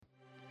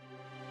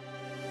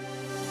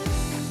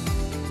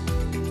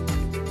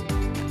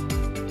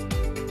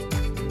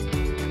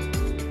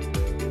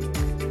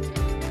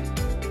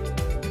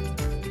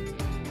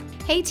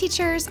Hey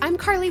teachers, I'm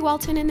Carly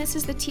Walton and this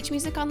is the Teach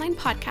Music Online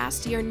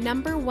podcast, your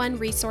 #1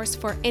 resource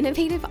for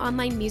innovative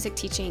online music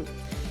teaching.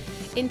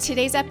 In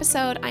today's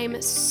episode, I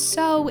am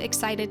so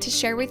excited to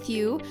share with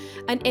you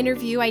an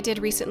interview I did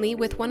recently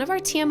with one of our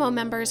TMO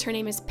members. Her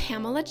name is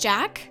Pamela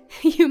Jack.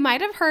 You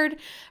might have heard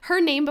her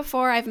name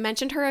before. I've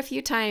mentioned her a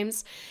few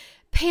times.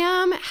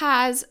 Pam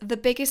has the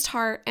biggest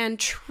heart and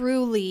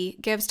truly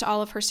gives to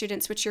all of her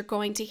students, which you're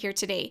going to hear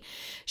today.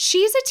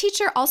 She's a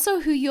teacher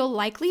also who you'll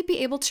likely be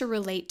able to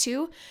relate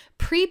to.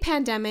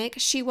 Pre-pandemic,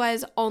 she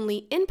was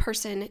only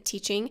in-person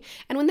teaching,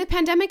 and when the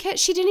pandemic hit,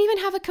 she didn't even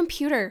have a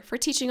computer for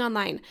teaching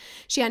online.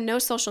 She had no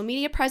social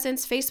media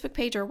presence, Facebook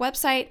page, or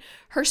website.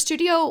 Her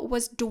studio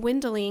was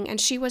dwindling,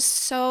 and she was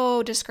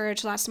so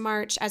discouraged last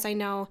March, as I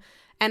know,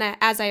 and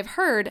as I've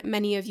heard,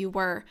 many of you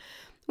were.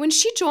 When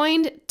she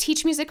joined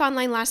Teach Music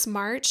Online last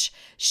March,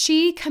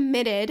 she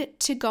committed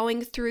to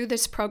going through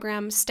this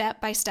program step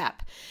by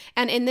step.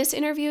 And in this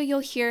interview,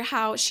 you'll hear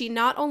how she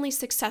not only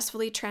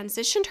successfully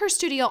transitioned her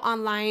studio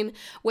online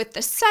with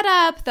the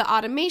setup, the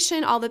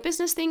automation, all the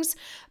business things,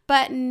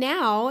 but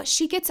now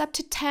she gets up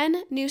to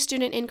 10 new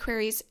student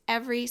inquiries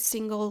every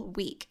single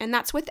week. And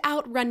that's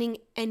without running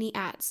any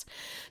ads.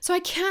 So I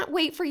can't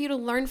wait for you to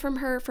learn from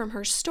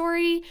her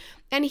story,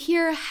 and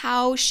hear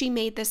how she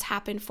made this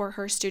happen for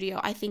her studio.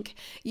 I think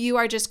you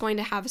are just going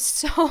to have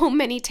so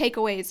many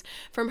takeaways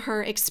from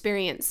her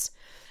experience.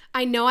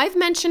 I know I've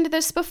mentioned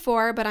this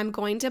before, but I'm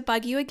going to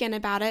bug you again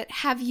about it.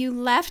 Have you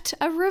left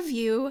a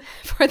review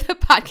for the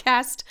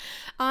podcast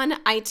on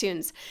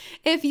iTunes?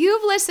 If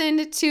you've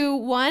listened to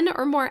one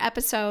or more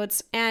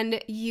episodes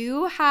and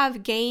you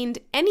have gained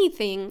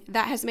anything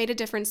that has made a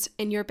difference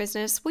in your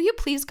business, will you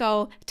please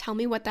go tell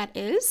me what that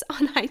is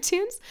on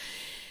iTunes?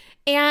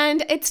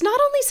 And it's not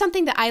only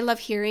something that I love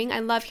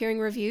hearing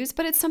reviews,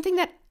 but it's something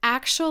that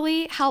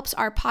actually helps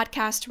our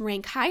podcast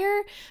rank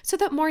higher so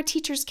that more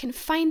teachers can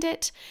find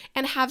it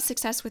and have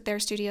success with their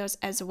studios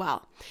as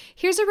well.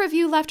 Here's a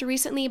review left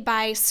recently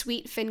by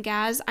Sweet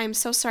Fingaz. I'm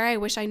so sorry, I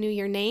wish I knew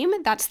your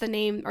name. That's the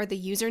name or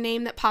the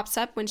username that pops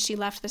up when she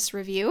left this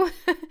review.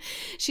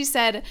 She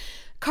said,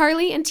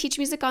 "Carly and Teach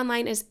Music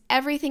Online is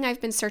everything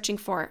I've been searching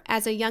for.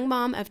 As a young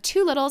mom of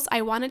 2 littles,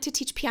 I wanted to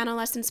teach piano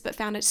lessons but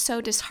found it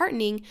so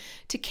disheartening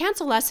to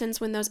cancel lessons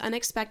when those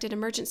unexpected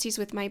emergencies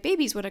with my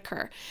babies would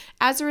occur.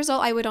 As a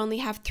result, I would only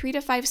have 3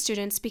 to 5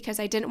 students because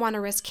I didn't want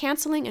to risk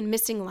canceling and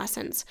missing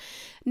lessons.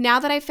 Now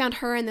that I've found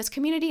her in this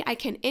community, I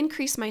can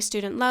increase my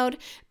student load,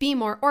 be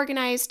more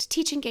organized,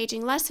 teach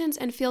engaging lessons,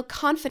 and feel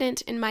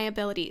confident in my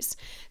abilities.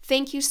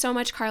 Thank you so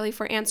much, Carly,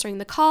 for answering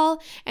the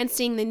call and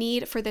seeing the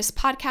need for this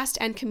podcast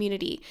and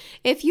community.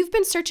 If you've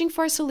been searching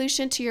for a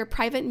solution to your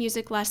private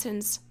music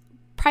lesson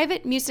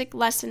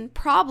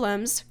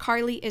problems,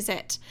 Carly is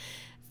it."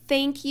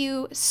 Thank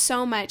you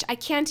so much. I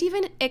can't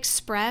even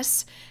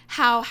express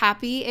how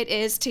happy it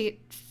is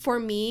for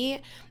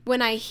me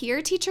when I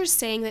hear teachers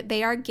saying that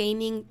they are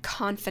gaining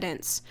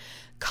confidence.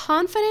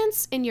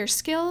 Confidence in your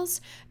skills,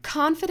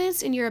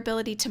 confidence in your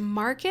ability to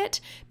market,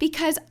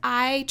 because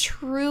I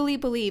truly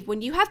believe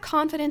when you have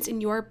confidence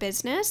in your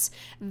business,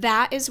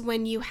 that is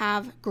when you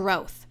have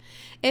growth.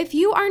 If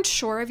you aren't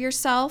sure of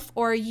yourself,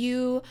 or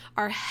you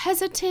are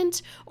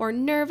hesitant or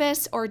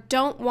nervous or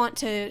don't want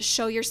to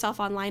show yourself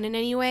online in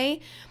any way,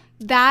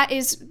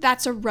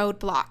 that's a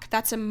roadblock.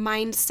 That's a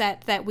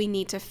mindset that we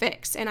need to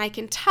fix. And I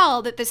can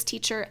tell that this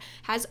teacher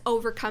has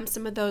overcome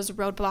some of those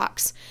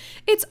roadblocks.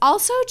 It's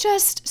also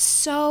just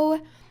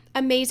so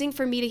amazing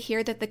for me to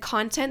hear that the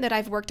content that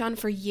I've worked on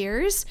for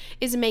years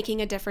is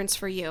making a difference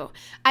for you.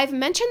 I've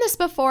mentioned this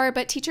before,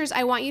 but teachers,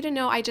 I want you to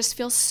know I just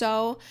feel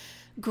so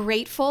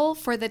grateful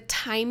for the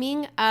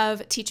timing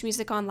of Teach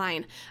Music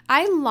Online.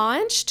 I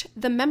launched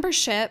the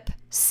membership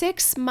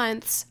 6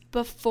 months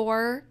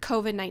before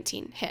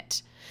COVID-19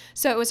 hit.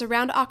 So it was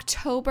around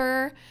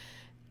October,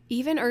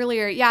 even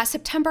earlier,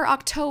 September,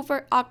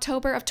 October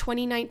of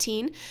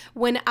 2019,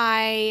 when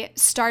I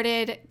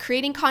started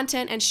creating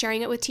content and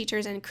sharing it with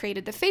teachers and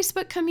created the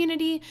Facebook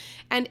community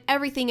and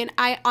everything. And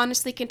I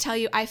honestly can tell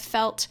you, I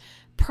felt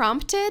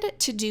prompted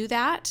to do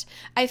that.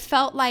 I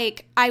felt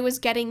like I was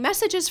getting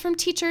messages from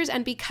teachers,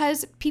 and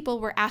because people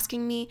were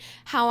asking me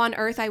how on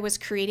earth I was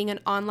creating an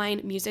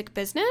online music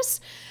business,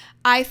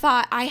 I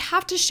thought I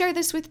have to share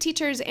this with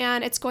teachers,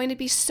 and it's going to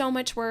be so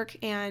much work,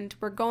 and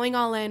we're going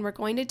all in, we're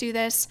going to do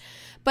this.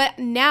 But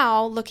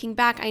now looking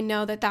back, I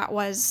know that that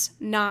was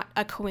not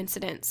a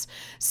coincidence.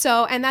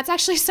 And that's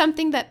actually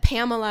something that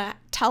Pamela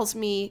tells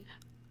me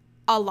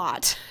a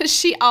lot.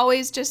 She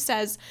always just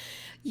says,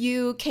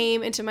 "You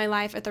came into my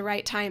life at the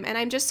right time." And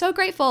I'm just so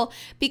grateful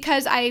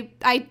because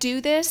I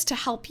do this to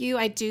help you.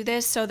 I do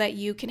this so that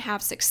you can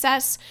have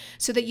success,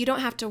 so that you don't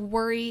have to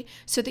worry,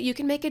 so that you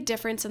can make a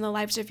difference in the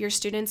lives of your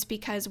students,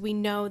 because we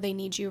know they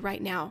need you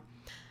right now.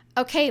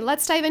 Okay,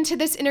 let's dive into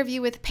this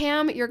interview with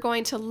Pam. You're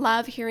going to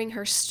love hearing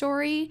her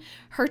story,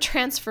 her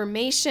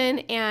transformation,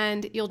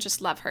 and you'll just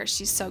love her.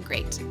 She's so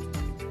great.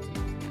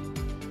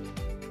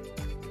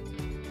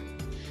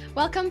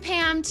 Welcome,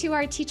 Pam, to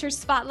our Teacher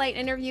Spotlight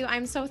interview.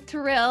 I'm so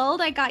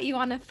thrilled I got you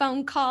on a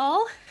phone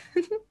call.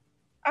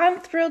 I'm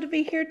thrilled to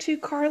be here too,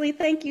 Carly.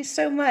 Thank you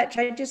so much.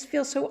 I just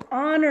feel so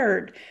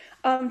honored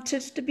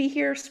to be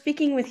here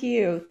speaking with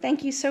you.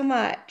 Thank you so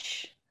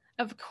much.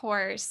 Of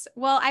course.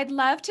 Well, I'd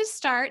love to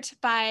start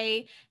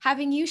by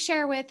having you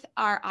share with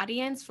our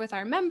audience, with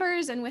our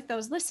members, and with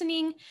those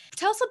listening.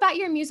 Tell us about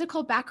your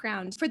musical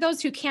background. For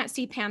those who can't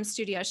see Pam's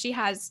studio, she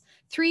has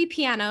three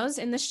pianos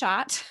in the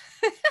shot,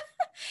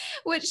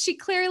 which she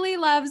clearly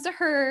loves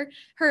her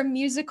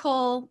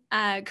musical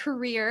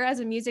career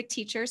as a music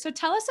teacher. So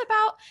tell us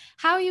about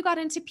how you got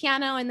into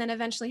piano and then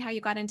eventually how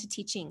you got into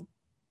teaching.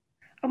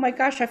 Oh my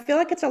gosh, I feel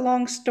like it's a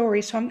long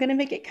story, so I'm going to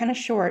make it kind of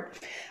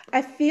short.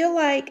 I feel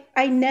like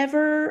I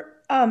never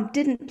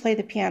didn't play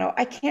the piano.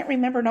 I can't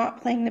remember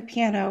not playing the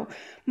piano.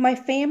 My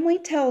family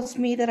tells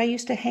me that I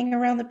used to hang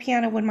around the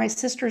piano when my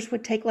sisters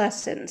would take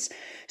lessons.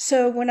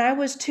 So when I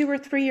was 2 or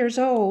 3 years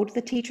old,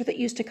 the teacher that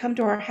used to come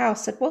to our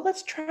house said, "Well,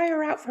 let's try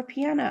her out for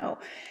piano."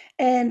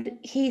 And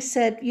he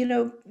said,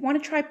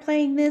 "Want to try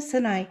playing this?"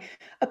 And I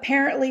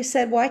apparently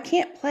said, "Well, I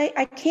can't play.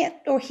 I can't."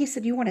 Or he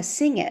said, "You want to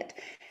sing it?"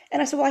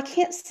 And I said, "Well, I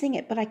can't sing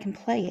it, but I can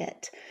play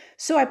it."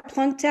 So I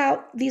plunked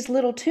out these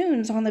little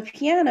tunes on the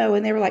piano,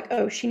 and they were like,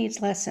 "Oh, she needs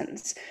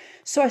lessons."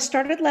 So I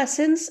started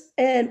lessons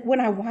and when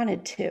I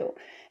wanted to.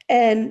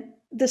 And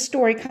the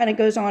story kind of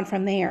goes on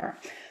from there.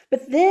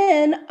 But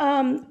then,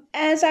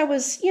 as I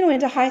was,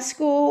 into high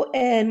school,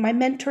 and my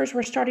mentors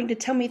were starting to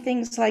tell me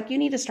things like, "You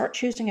need to start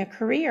choosing a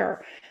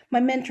career." My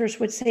mentors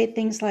would say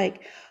things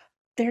like,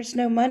 "There's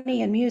no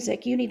money in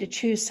music. You need to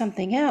choose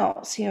something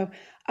else."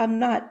 I'm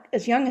not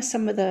as young as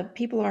some of the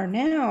people are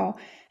now.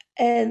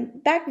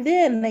 And back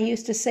then, they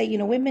used to say,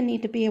 women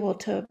need to be able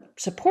to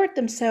support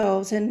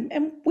themselves,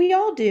 and we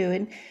all do.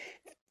 And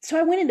so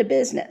I went into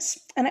business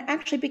and I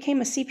actually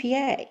became a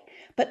CPA.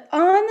 But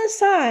on the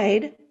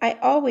side, I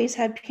always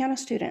had piano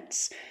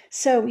students.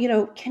 So,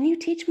 can you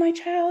teach my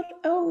child?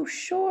 Oh,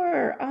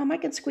 sure. I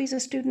can squeeze a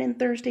student in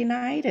Thursday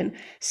night and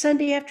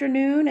Sunday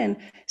afternoon, and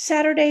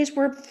Saturdays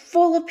were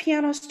full of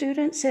piano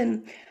students.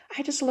 And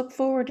I just look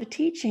forward to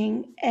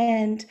teaching.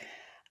 And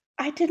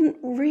I didn't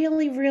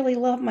really, really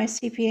love my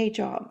CPA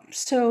job.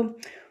 So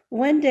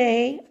one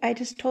day I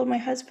just told my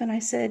husband, I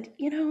said,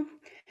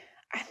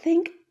 I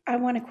think I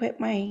want to quit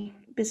my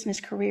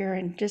business career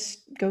and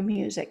just go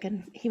music.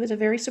 And he was a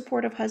very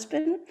supportive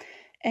husband.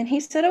 And he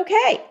said,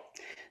 okay.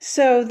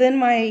 So then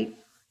my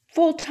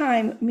full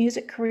time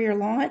music career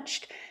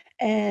launched.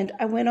 And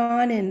I went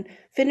on and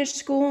finished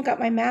school and got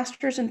my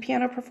master's in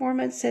piano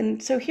performance.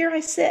 And so here I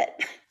sit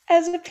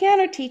as a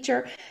piano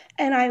teacher,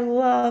 and I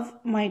love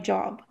my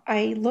job.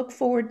 I look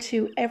forward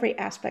to every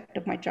aspect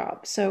of my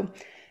job. So,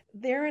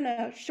 there in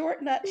a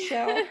short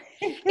nutshell is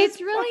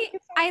It's really,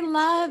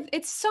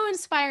 it's so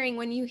inspiring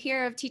when you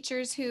hear of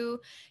teachers who,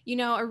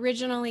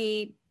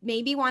 originally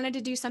maybe wanted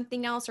to do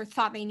something else or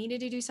thought they needed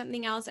to do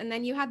something else. And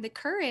then you had the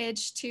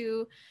courage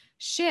to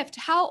shift.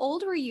 How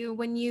old were you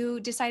when you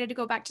decided to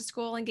go back to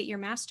school and get your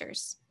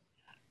master's?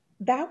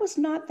 that was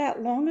not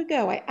that long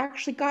ago. I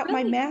actually got my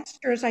Really?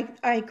 master's.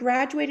 I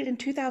graduated in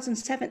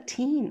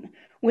 2017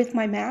 with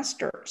my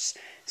master's.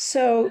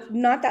 So,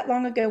 not that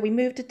long ago. We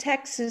moved to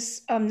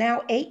Texas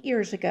now 8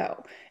 years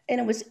ago, and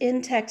it was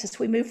in Texas.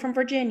 We moved from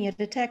Virginia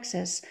to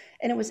Texas,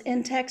 and it was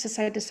in Texas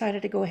I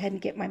decided to go ahead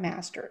and get my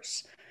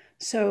master's.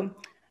 So,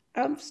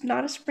 I'm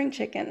not a spring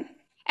chicken.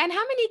 And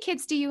how many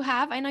kids do you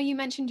have? I know you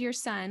mentioned your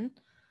son.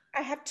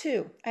 I have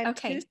two. I have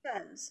two Okay.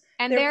 sons.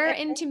 And They're they're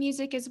into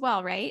music as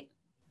well, right?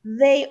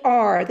 They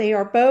are. They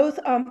are both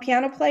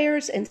piano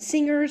players and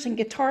singers and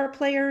guitar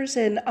players,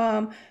 and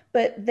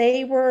but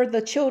they were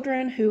the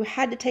children who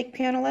had to take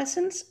piano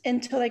lessons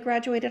until they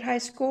graduated high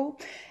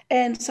school,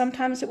 and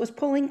sometimes it was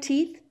pulling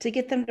teeth to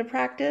get them to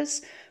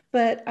practice.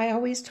 But I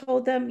always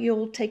told them,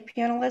 "You'll take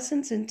piano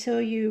lessons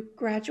until you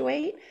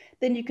graduate,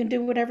 then you can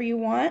do whatever you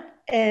want."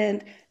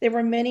 And there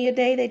were many a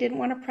day they didn't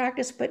want to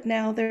practice, but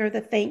now they're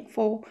the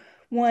thankful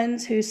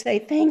ones who say,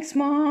 "Thanks,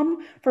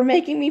 Mom, for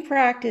making me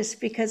practice,"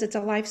 because it's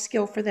a life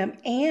skill for them.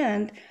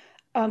 And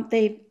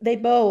they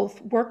both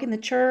work in the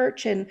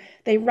church, and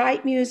they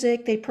write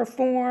music, they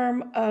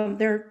perform.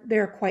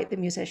 They're quite the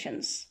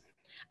musicians.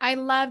 I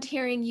loved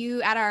hearing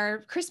you at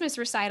our Christmas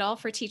recital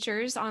for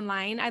teachers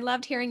online. I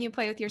loved hearing you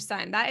play with your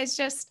son.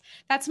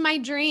 That's my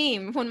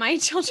dream when my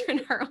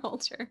children are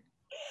older.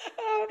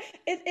 Oh,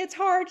 it's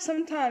hard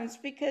sometimes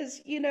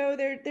because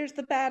there's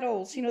the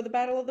battles, the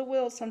battle of the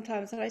will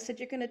sometimes. And I said,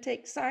 "You're going to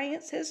take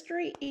science,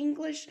 history,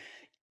 English,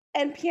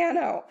 and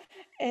piano,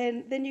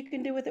 and then you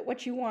can do with it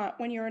what you want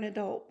when you're an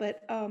adult."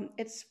 But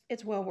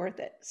it's well worth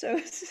it. So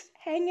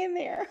hang in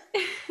there.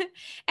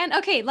 And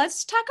okay,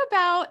 let's talk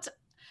about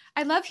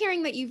I love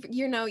hearing that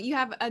you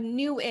have a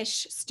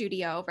new-ish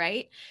studio,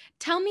 right?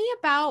 Tell me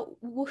about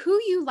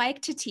who you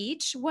like to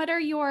teach. What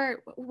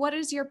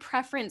is your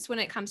preference when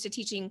it comes to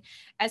teaching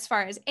as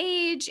far as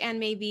age and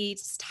maybe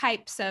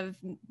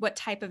what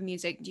type of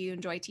music do you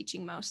enjoy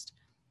teaching most?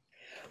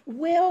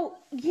 Well,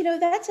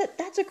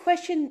 that's a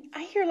question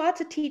I hear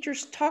lots of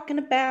teachers talking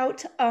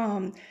about.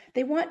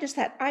 They want just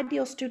that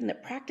ideal student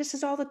that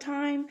practices all the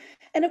time.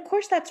 And of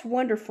course, that's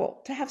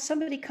wonderful to have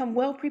somebody come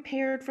well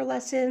prepared for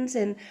lessons.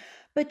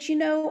 But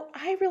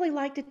I really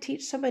like to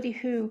teach somebody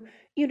who,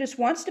 just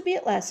wants to be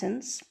at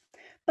lessons.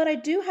 But I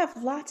do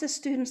have lots of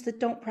students that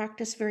don't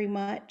practice very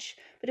much.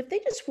 But if they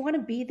just want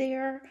to be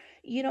there,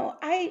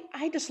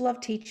 I just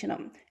love teaching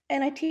them.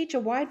 And I teach a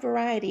wide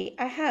variety.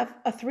 I have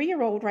a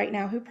 3-year-old right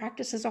now who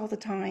practices all the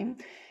time.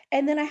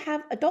 And then I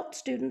have adult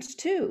students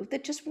too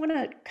that just want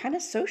to kind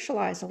of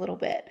socialize a little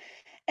bit.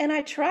 And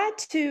I try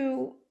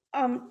to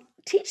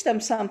teach them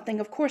something,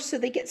 of course, so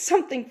they get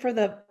something for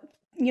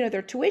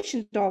their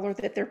tuition dollar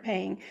that they're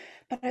paying.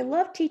 But I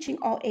love teaching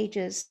all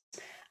ages.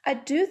 I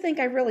do think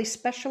I really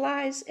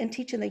specialize in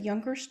teaching the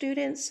younger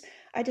students.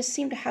 I just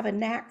seem to have a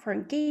knack for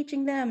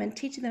engaging them and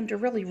teaching them to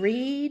really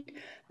read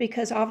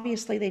because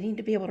obviously they need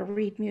to be able to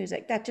read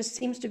music. That just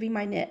seems to be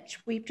my niche.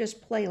 We just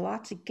play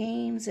lots of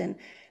games and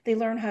they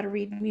learn how to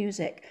read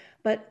music.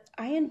 But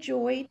I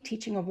enjoy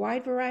teaching a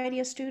wide variety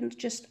of students.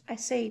 Just, I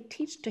say,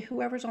 teach to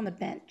whoever's on the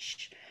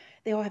bench.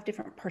 They all have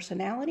different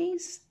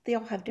personalities, they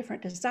all have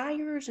different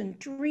desires and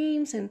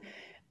dreams and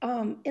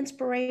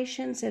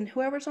inspirations, and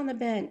whoever's on the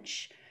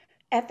bench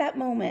at that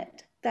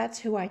moment, that's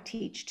who I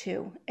teach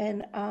to.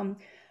 And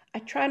I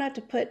try not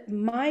to put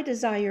my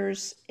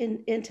desires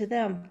into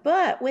them.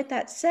 But with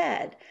that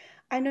said,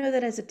 I know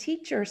that as a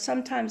teacher,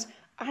 sometimes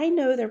I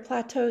know their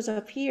plateaus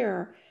up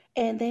here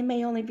and they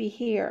may only be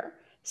here.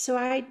 So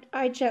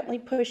I gently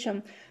push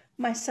them.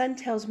 My son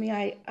tells me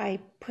I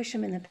push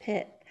them in the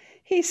pit.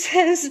 He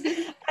says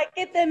I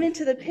get them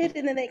into the pit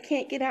and then they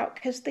can't get out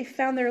because they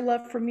found their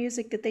love for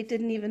music that they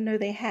didn't even know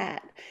they had.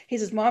 He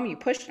says, Mom, you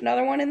pushed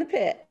another one in the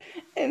pit.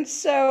 And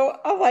so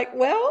I'm like,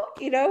 well,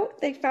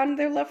 they found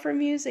their love for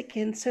music,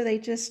 and so they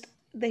just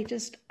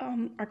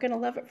are going to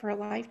love it for a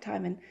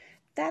lifetime. And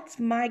that's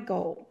my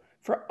goal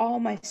for all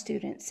my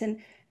students.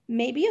 And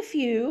maybe a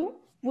few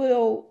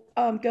will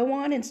go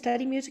on and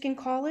study music in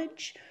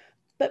college,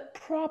 but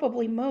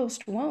probably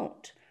most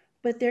won't.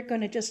 But they're going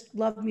to just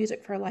love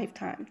music for a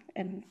lifetime,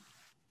 and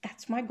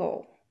that's my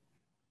goal.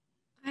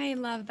 I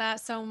love that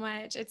so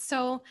much. It's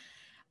so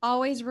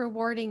always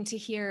rewarding to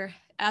hear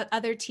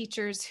other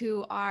teachers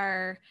who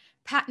are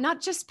not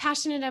just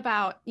passionate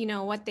about,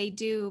 what they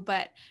do,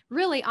 but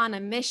really on a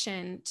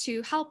mission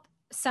to help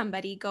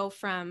somebody go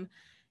from,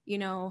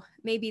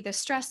 maybe the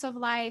stress of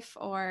life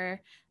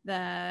or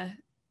the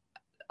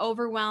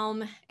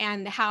overwhelm,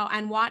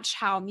 and watch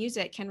how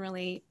music can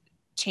really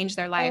change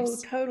their Oh,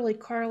 lives. totally,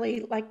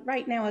 Carly. Like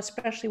right now,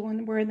 especially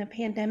when we're in the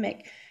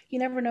pandemic, you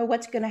never know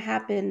what's going to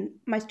happen.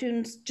 My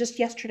students just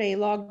yesterday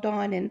logged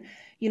on and,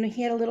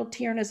 he had a little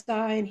tear in his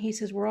eye and he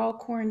says, We're all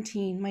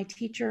quarantined. My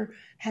teacher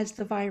has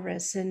the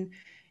virus. And,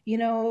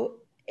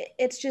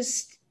 it's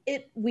just,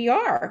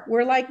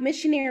 we're like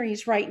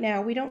missionaries right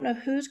now. We don't know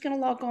who's going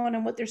to log on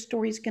and what their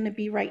story is going to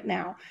be right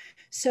now.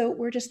 So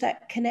we're just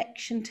that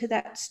connection to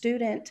that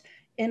student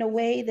in a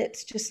way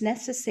that's just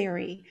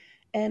necessary.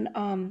 And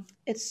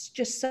it's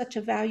just such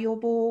a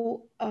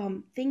valuable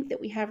thing that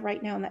we have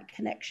right now in that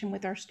connection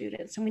with our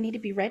students. And we need to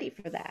be ready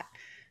for that.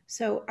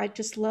 So I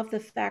just love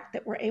the fact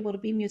that we're able to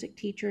be music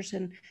teachers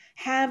and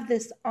have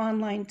this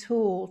online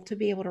tool to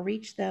be able to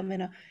reach them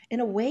in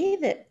a way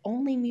that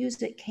only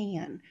music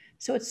can.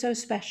 So it's so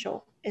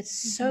special. It's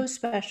Mhm. so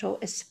special,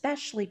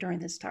 especially during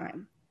this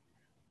time.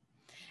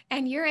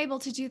 And you're able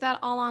to do that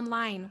all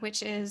online,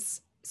 which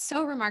is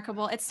so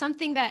remarkable. It's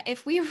something that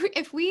if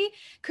we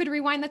could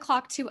rewind the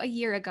clock to a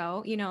year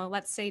ago,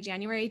 let's say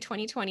January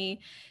 2020,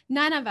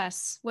 none of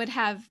us would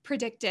have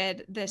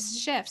predicted this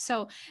Mhm. shift.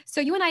 So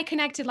you and I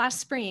connected last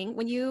spring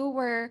when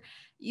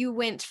you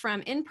went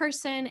from in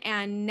person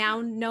and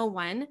now no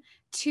one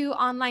to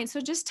online. So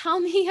just tell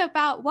me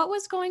about what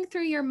was going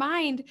through your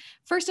mind.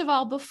 First of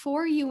all,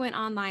 before you went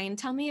online,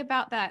 tell me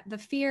about the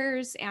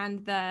fears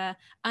and the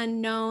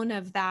unknown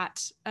of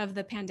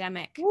the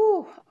pandemic.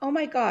 Ooh, oh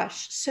my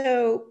gosh.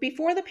 So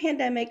before the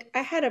pandemic,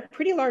 I had a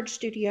pretty large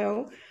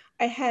studio.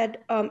 I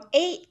had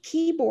 8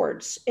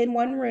 keyboards in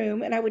one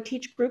room, and I would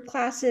teach group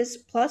classes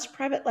plus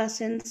private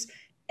lessons.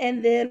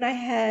 And then I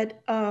had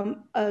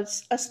a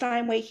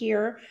Steinway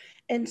here.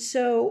 And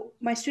so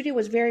my studio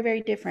was very,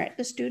 very different.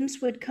 The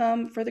students would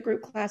come for the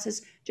group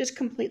classes, just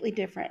completely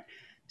different.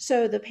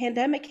 So the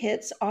pandemic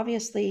hits,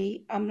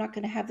 obviously, I'm not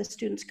going to have the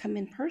students come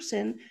in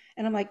person.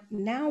 And I'm like,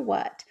 now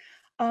what?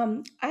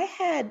 I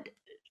had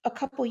a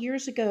couple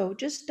years ago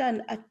just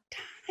done a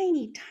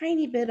tiny,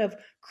 tiny bit of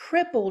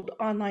crippled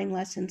online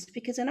lessons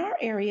because in our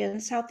area in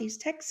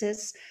Southeast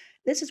Texas,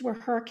 this is where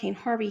Hurricane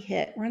Harvey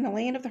hit. We're in the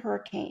land of the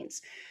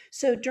hurricanes.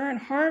 So during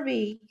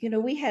Harvey, we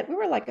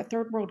were like a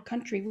third world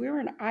country. We were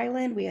an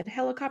island. We had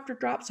helicopter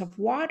drops of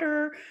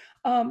water.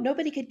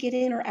 Nobody could get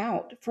in or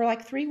out. For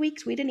like 3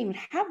 weeks, we didn't even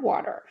have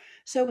water.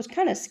 So it was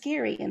kind of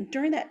scary. And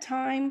during that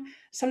time,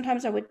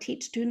 sometimes I would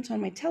teach students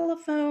on my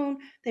telephone.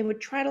 They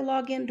would try to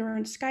log in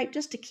during Skype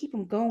just to keep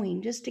them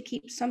going, just to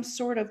keep some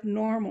sort of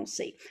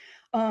normalcy.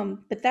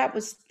 But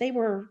they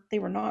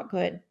were not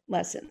good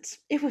lessons.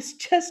 It was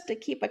just to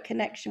keep a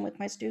connection with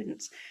my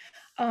students.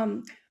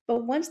 Um,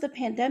 but once the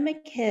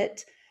pandemic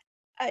hit,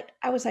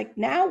 I was like,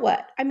 now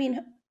what? I mean,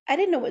 I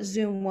didn't know what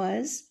Zoom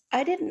was.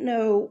 I didn't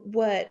know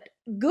what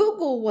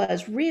Google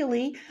was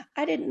really.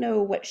 I didn't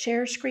know what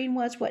share screen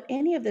was, what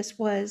any of this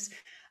was.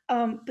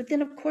 But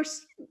then, of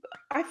course,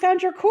 I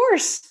found your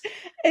course.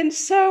 And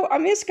so, I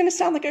mean, it's going to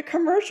sound like a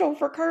commercial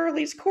for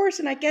Carly's course,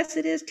 and I guess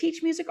it is.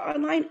 Teach Music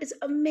Online is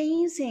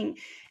amazing.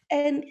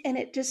 And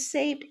it just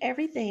saved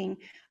everything.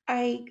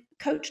 I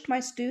coached my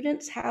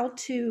students how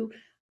to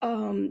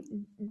um,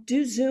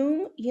 do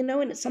Zoom,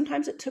 and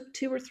sometimes it took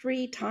 2 or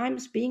 3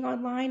 times being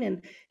online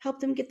and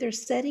help them get their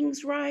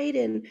settings right.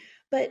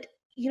 But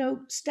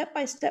step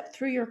by step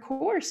through your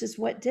course is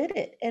what did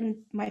it. And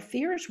my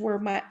fears were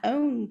my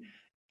own,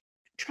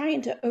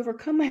 trying to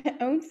overcome my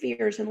own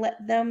fears and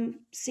let them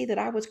see that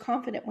I was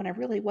confident when I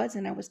really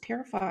wasn't. I was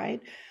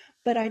terrified,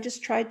 but I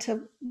just tried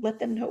to let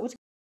them know it was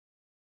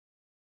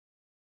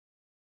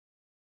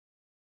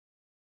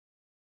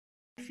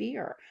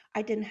fear.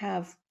 I didn't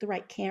have the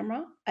right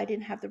camera. I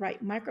didn't have the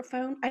right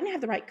microphone. I didn't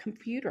have the right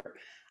computer.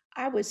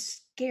 I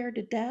was scared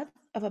to death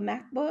of a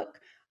MacBook.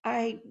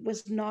 I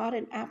was not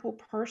an Apple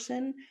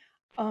person.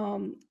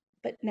 Um,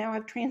 but now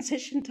I've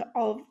transitioned to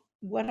all of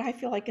what I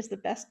feel like is the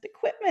best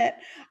equipment.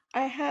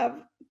 I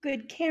have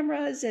good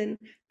cameras and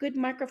good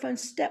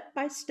microphones, step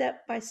by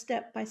step by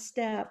step by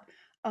step.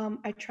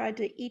 I tried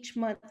to each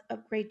month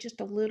upgrade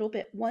just a little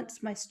bit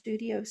once my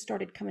studio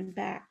started coming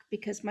back,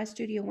 because my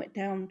studio went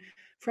down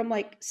from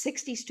like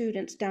 60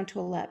 students down to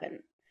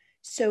 11.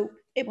 So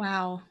it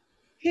Wow.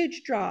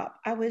 huge drop.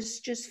 I was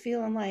just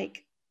feeling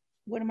like,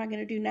 what am I going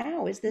to do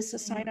now? Is this a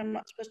sign I'm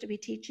not supposed to be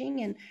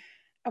teaching? And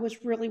I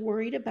was really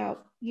worried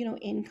about,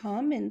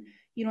 income. And,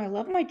 I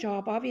love my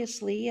job,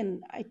 obviously,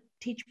 and I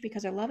teach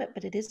because I love it,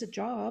 but it is a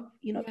job,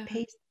 it Yeah.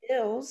 pays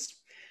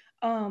bills.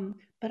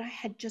 But I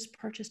had just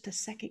purchased a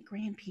second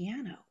grand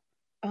piano,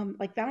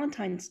 like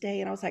Valentine's Day.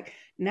 And I was like,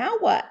 now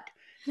what?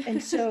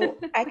 And so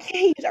I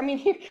can't use, I mean,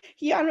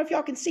 here, I don't know if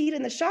y'all can see it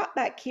in the shop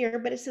back here,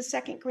 but it's the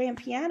second grand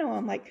piano.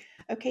 I'm like,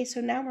 okay,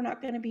 so now we're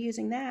not going to be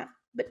using that,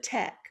 but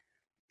tech.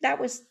 That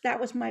was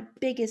my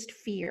biggest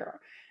fear.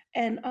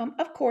 And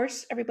of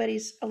course,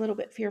 everybody's a little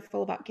bit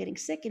fearful about getting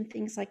sick and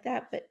things like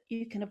that, but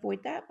you can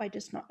avoid that by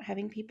just not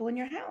having people in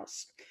your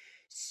house.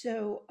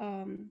 So,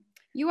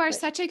 You are but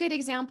such a good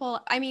example.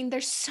 I mean,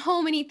 there's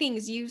so many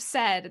things you've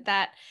said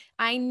that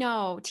I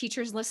know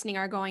teachers listening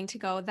are going to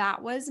go,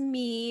 that was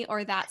me,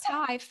 or that's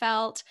how I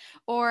felt,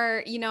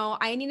 or,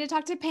 I need to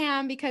talk to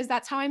Pam because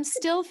that's how I'm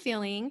still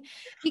feeling.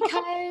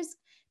 Because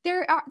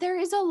there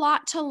is a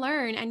lot to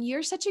learn, and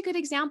you're such a good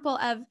example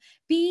of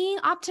being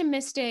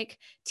optimistic,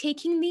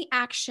 taking the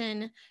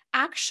action,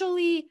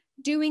 actually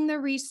doing the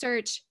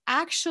research,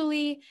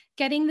 actually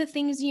getting the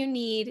things you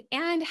need,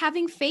 and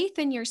having faith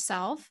in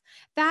yourself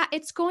that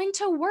it's going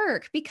to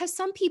work. Because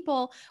some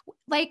people,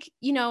 like,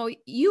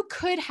 you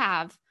could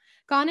have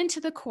gone into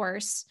the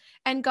course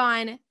and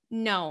gone,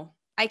 no,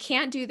 I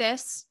can't do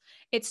this.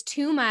 It's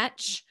too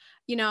much.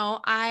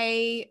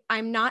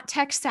 I'm not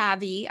tech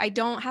savvy. I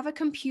don't have a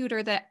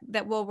computer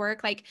that will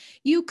work. Like,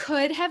 you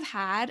could have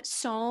had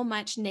so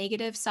much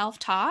negative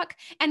self-talk,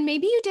 and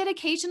maybe you did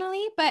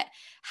occasionally, but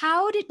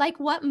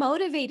what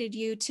motivated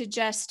you to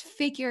just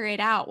figure it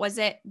out? Was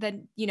it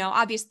the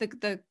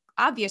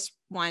obvious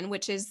one,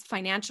 which is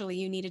financially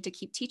you needed to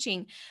keep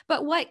teaching,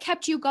 but what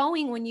kept you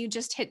going when you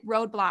just hit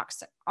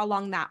roadblocks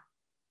along that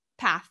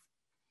path?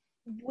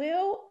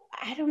 Well,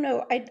 I don't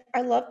know.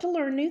 I love to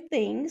learn new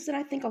things, and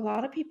I think a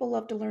lot of people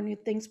love to learn new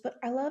things, but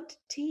I love to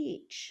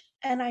teach,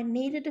 and I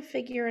needed to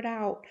figure it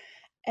out,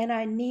 and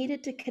I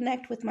needed to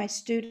connect with my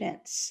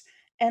students,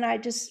 and I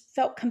just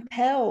felt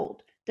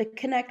compelled to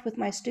connect with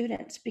my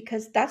students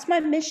because that's my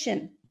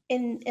mission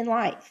in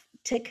life,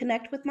 to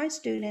connect with my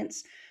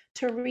students,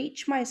 to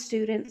reach my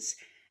students,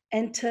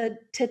 and to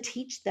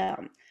teach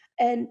them.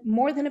 And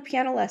more than a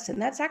piano lesson,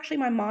 that's actually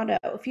my motto.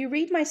 If you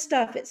read my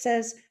stuff, it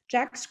says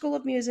Jack's School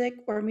of Music,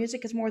 or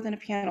music is more than a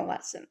piano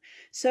lesson.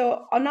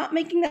 So I'm not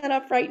making that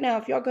up right now.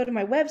 If y'all go to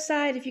my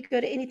website, if you go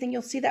to anything,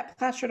 you'll see that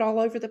plastered all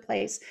over the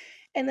place.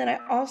 And then I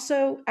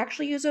also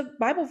actually use a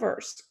Bible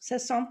verse. It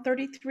says Psalm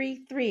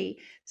 33:3. It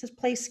says,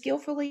 play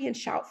skillfully and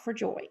shout for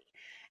joy.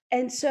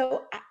 And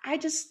so I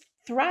just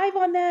thrive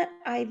on that.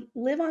 I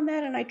live on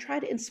that, and I try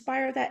to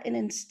inspire that and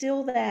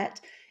instill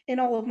that in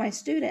all of my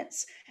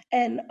students.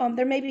 And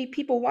there may be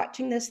people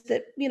watching this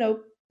that,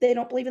 they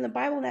don't believe in the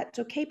Bible, and that's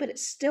okay, but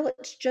it's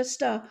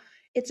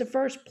a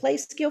verse, play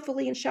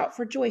skillfully and shout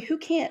for joy. Who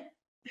can't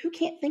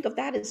think of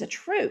that as a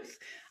truth?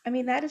 I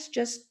mean, that's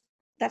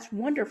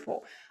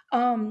wonderful.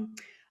 Um,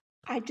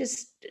 I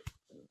just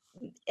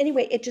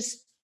anyway, it's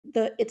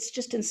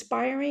just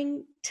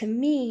inspiring to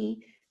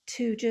me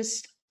to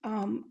just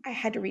I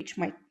had to reach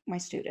my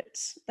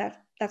students.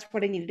 That's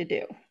what I needed to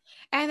do.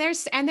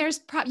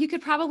 You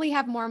could probably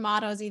have more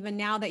mottos even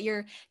now that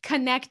you're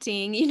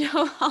connecting,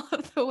 all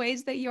of the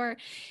ways that you're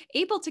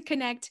able to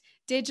connect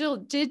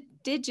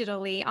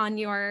digitally on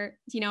your,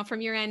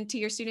 from your end to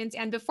your students.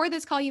 And before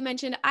this call, you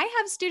mentioned I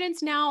have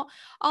students now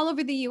all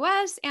over the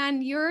US,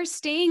 and you're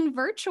staying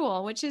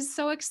virtual, which is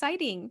so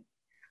exciting.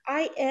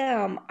 I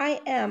am.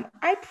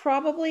 I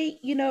probably,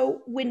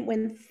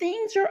 when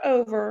things are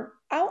over,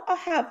 I'll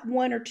have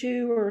one or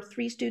two or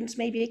three students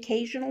maybe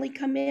occasionally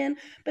come in.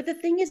 But the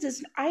thing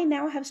is I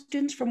now have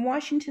students from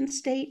Washington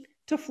State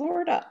to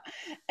Florida.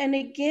 And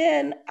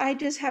again, I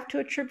just have to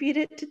attribute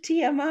it to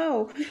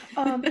TMO.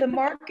 The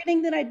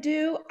marketing that I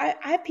do, I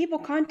have people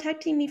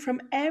contacting me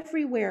from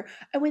everywhere.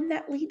 And when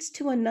that leads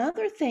to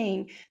another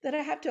thing that I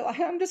have to,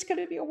 I'm just going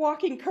to be a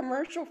walking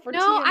commercial for No,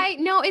 TMO. I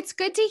no, it's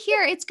good to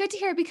hear. It's good to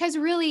hear because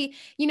really,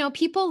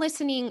 people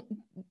listening,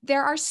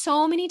 there are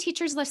so many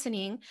teachers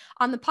listening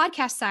on the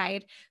podcast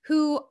side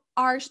who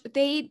are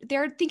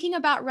they're thinking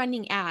about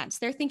running ads.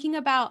 They're thinking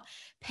about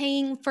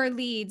paying for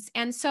leads.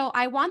 And so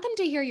I want them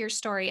to hear your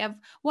story of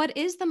what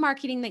is the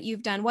marketing that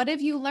you've done? What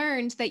have you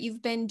learned that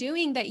you've been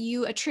doing that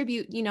you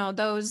attribute,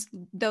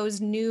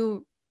 those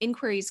new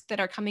inquiries that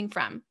are coming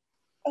from?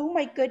 Oh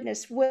my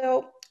goodness.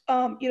 Well,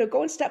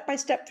 going step by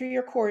step through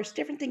your course,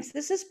 different things.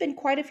 This has been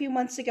quite a few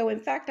months ago. In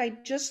fact, I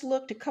just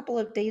looked a couple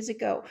of days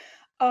ago.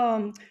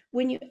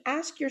 When you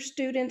ask your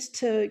students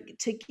to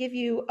give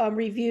you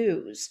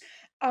reviews,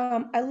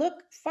 I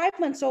look 5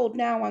 months old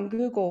now on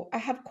Google. I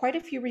have quite a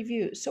few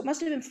reviews. So it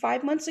must have been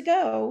 5 months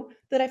ago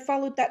that I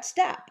followed that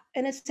step.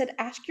 And it said,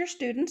 ask your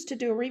students to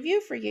do a review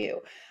for you.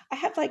 I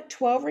have like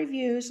 12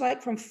 reviews,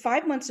 like from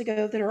 5 months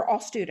ago, that are all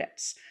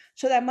students.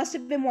 So that must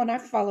have been when I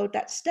followed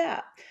that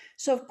step.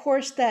 So of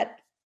course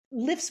that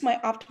lifts my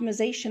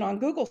optimization on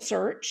Google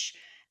search.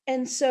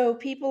 And so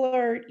people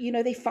are,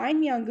 they find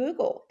me on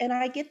Google and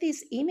I get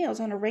these emails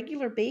on a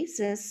regular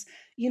basis,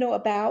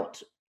 about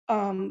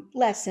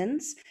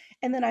lessons.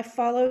 And then I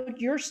followed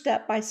your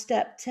step by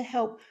step to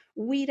help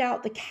weed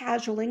out the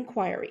casual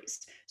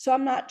inquiries. So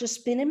I'm not just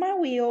spinning my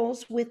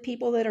wheels with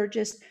people that are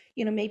just,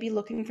 maybe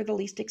looking for the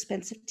least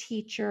expensive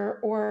teacher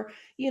or,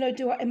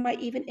 am I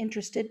even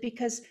interested?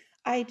 Because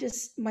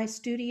my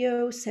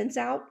studio sends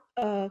out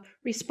a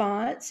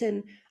response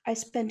and I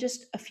spend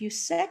just a few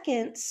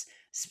seconds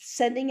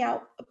sending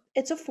out,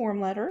 it's a form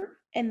letter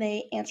and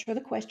they answer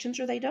the questions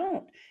or they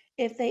don't.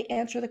 If they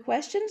answer the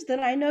questions,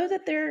 then I know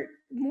that they're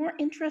more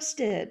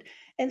interested.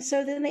 And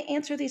so then they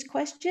answer these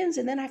questions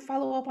and then I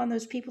follow up on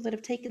those people that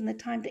have taken the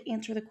time to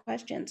answer the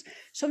questions.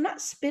 So I'm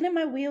not spinning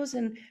my wheels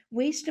and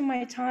wasting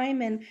my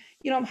time. And,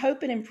 I'm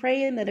hoping and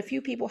praying that a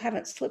few people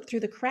haven't slipped through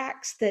the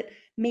cracks that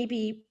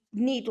maybe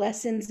need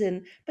lessons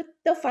but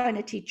they'll find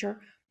a teacher.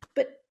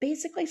 But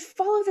basically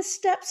follow the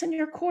steps in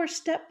your course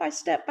step by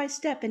step by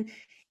step. And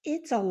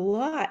it's a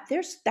lot.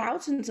 There's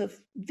thousands of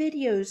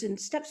videos and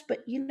steps,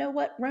 but you know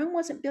what? Rome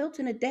wasn't built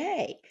in a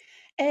day.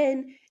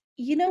 And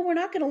we're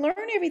not going to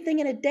learn everything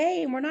in a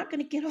day and we're not going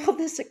to get all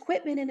this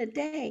equipment in a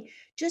day.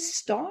 Just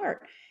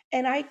start.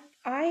 And I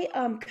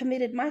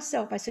committed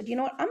myself. I said, you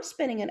know what? I'm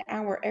spending an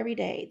hour every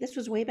day. This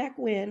was way back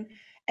when,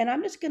 and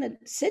I'm just going to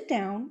sit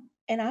down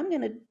and I'm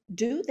going to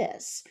do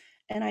this.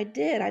 And I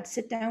did. I'd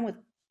sit down with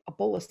a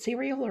bowl of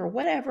cereal or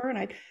whatever, and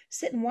I'd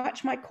sit and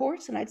watch my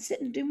course and I'd sit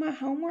and do my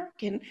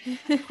homework. And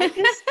I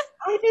just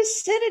I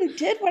just sit and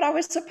did what I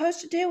was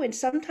supposed to do. And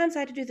sometimes I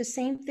had to do the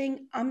same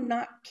thing. I'm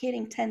not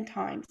kidding, 10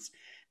 times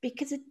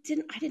because I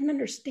didn't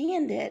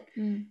understand it.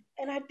 Mm.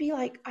 And I'd be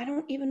like, I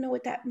don't even know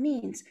what that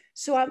means.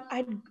 So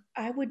I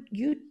would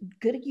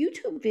get a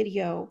YouTube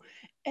video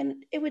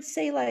and it would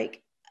say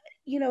like,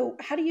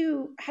 how do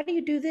you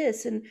do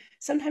this? And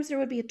sometimes there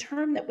would be a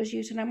term that was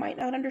used and I might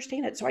not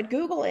understand it. So I'd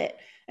Google it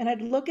and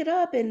I'd look it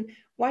up and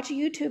watch a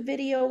YouTube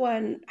video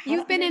on how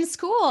You've been in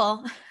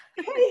school.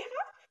 I have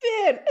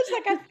been. It's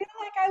like I feel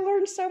like I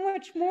learned so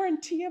much more in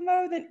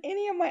TMO than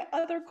any of my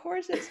other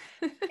courses.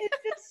 It's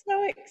just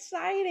so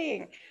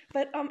exciting.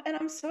 But and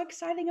I'm so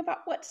excited about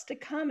what's to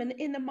come and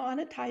in the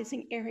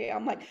monetizing area.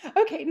 I'm like,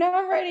 okay, now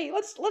I'm ready.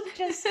 Let's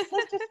just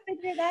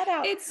figure that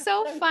out. It's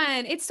so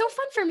fun. It's so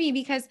fun for me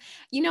because,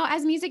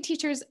 as music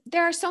teachers,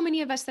 there are so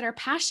many of us that are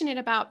passionate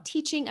about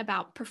teaching,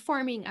 about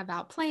performing,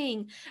 about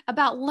playing,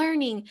 about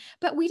learning,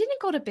 but we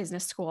didn't go to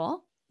business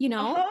school. You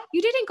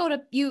didn't go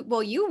to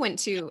you went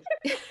to,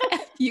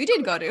 you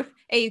did go to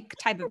a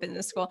type of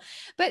business school,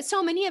 but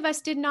so many of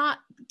us did not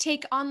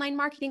take online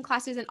marketing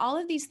classes and all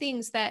of these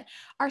things that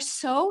are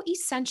so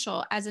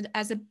essential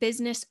as a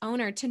business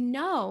owner to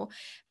know,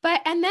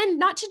 and then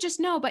not to just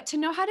know, but to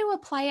know how to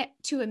apply it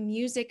to a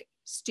music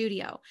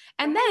studio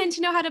and then to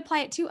know how to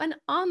apply it to an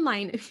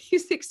online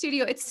music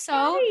studio. It's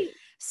so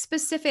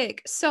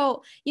specific.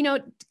 So,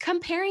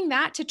 comparing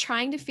that to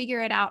trying to figure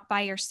it out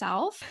by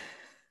yourself,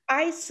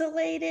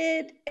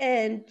 isolated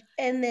and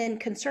then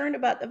concerned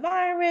about the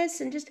virus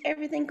and just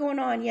everything going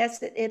on. Yes,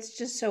 it's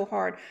just so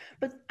hard.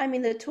 But I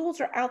mean, the tools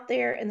are out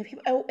there and the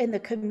people, and the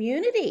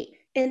community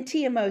in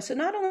TMO. So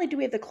not only do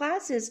we have the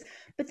classes,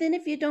 but then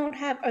if you don't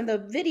have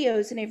the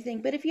videos and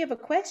everything, but if you have a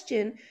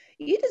question,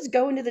 You just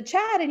go into the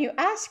chat and you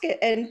ask it,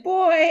 and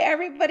boy,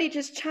 everybody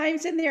just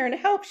chimes in there and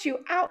helps you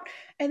out.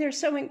 And they're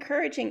so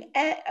encouraging.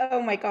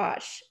 Oh my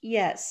gosh,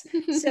 yes.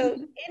 So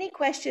any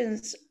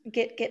questions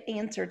get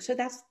answered. So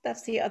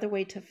that's the other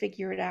way to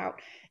figure it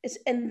out.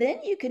 And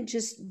then you can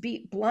just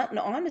be blunt and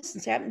honest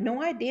and say, I have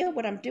no idea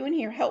what I'm doing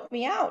here. Help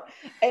me out.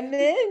 And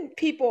then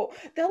people,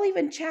 they'll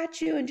even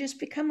chat you and just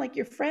become like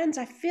your friends.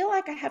 I feel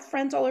like I have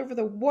friends all over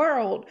the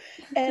world.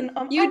 And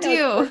I You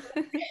know do.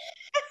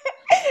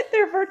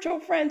 they're virtual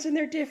friends and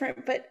they're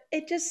different, but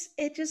it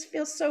just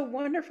feels so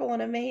wonderful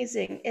and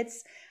amazing.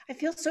 I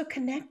feel so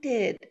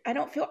connected. I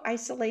don't feel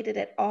isolated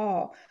at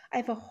all. I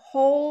have a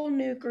whole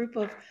new group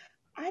of,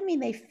 I mean,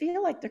 they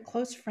feel like they're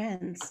close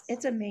friends.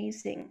 It's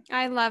amazing.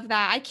 I love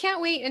that. I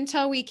can't wait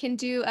until we can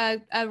do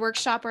a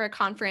workshop or a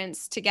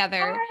conference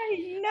together.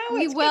 I know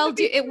We it's going will to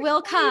do, be it so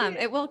will come.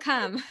 exciting. It will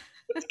come.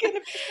 It's going to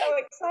be so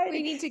We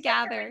exciting. need to It's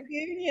like gather. a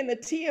reunion, the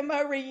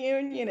TMO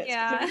reunion. It's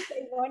going to Yeah. be so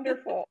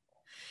wonderful.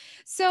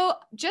 So,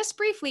 just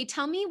briefly,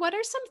 tell me what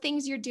are some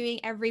things you're doing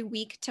every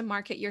week to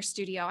market your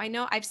studio? I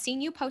know I've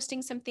seen you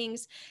posting some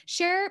things.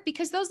 Share,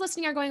 because those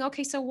listening are going,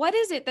 okay, so what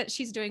is it that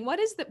she's doing? What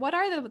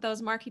are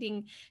those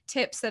marketing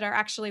tips that are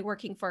actually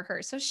working for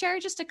her? So, share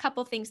just a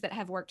couple things that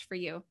have worked for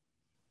you.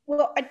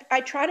 Well, I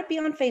try to be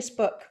on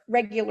Facebook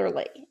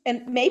regularly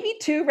and maybe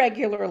too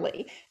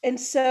regularly. And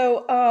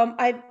so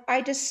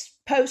I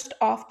just post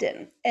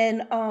often.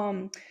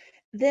 And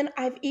then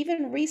I've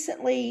even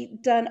recently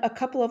done a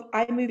couple of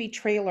iMovie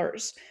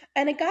trailers.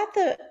 And I got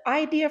the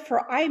idea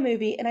for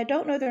iMovie, and I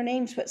don't know their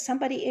names, but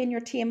somebody in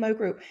your TMO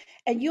group,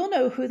 and you'll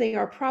know who they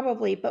are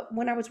probably. But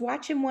when I was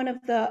watching one of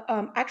the,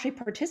 actually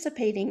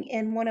participating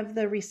in one of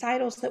the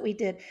recitals that we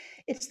did,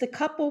 it's the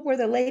couple where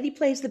the lady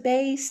plays the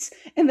bass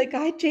and the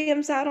guy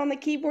jams out on the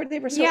keyboard. They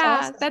were so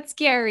Yeah, awesome. that's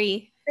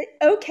Gary.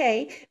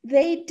 Okay,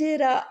 they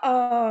did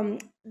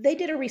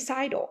a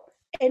recital,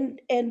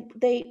 and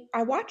they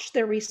I watched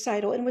their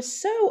recital and it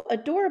was so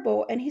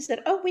adorable. And he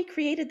said, "Oh, we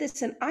created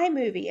this in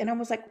iMovie," and I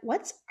was like,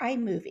 "What's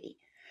iMovie?"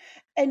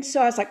 And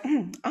so I was like,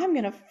 I'm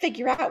going to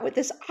figure out what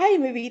this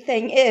iMovie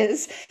thing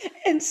is.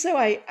 And so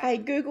I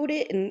Googled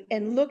it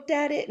and looked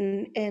at it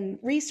and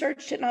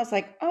researched it. And I was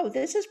like, oh,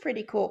 this is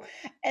pretty cool.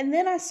 And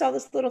then I saw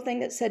this little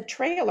thing that said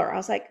trailer. I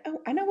was like,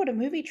 oh, I know what a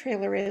movie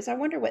trailer is. I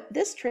wonder what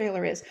this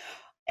trailer is.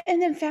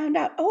 And then found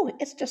out, oh,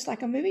 it's just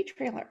like a movie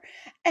trailer.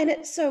 And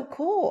it's so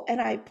cool. And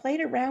I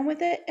played around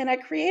with it and I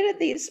created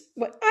these,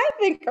 what I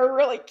think are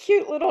really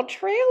cute little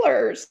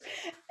trailers.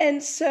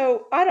 And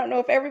so I don't know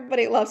if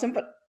everybody loves them,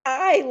 but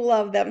I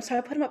love them. So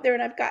I put them up there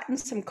and I've gotten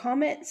some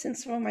comments and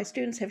some of my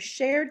students have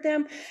shared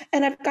them.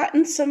 And I've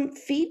gotten some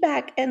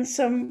feedback and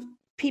some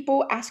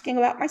people asking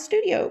about my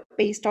studio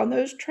based on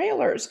those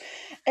trailers.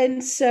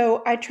 And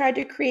so I tried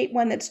to create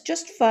one that's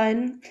just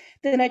fun.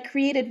 Then I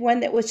created one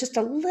that was just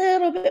a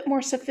little bit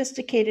more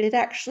sophisticated. It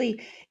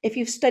actually, if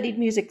you've studied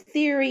music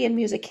theory and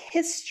music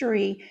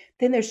history,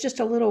 then there's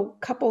just a little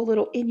couple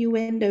little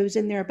innuendos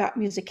in there about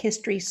music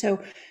history. So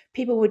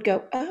people would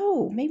go,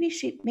 oh, maybe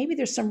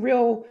there's some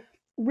real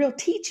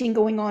teaching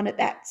going on at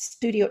that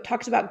studio. It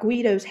talks about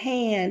Guido's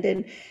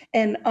hand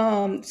and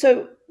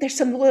so there's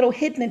some little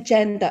hidden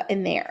agenda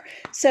in there.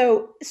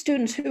 So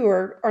students who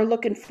are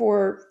looking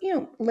for,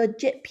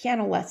 legit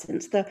piano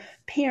lessons, the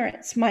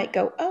parents might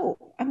go, oh,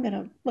 I'm going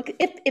to look at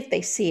if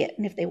they see it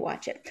and if they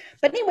watch it.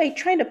 But anyway,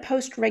 trying to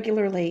post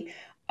regularly.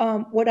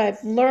 What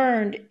I've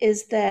learned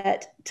is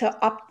that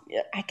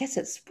I guess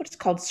it's what's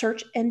called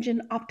search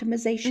engine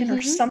optimization or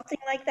Mm-hmm. something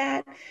like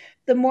that.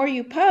 The more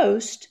you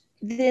post,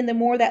 then the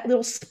more that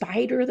little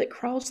spider that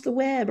crawls the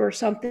web or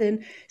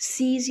something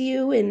sees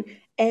you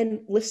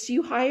and lifts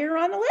you higher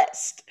on the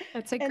list.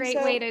 And so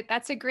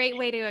That's a great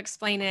way to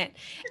explain it.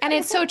 And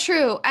it's so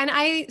true.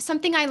 And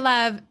something I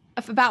love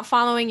about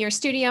following your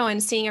studio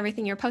and seeing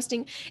everything you're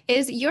posting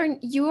is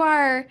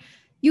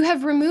you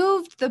have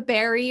removed the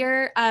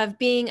barrier of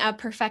being a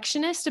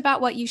perfectionist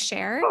about what you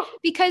share oh,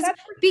 because that's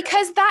for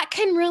sure. that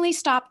can really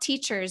stop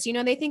teachers.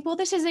 They think, well,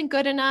 this isn't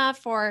good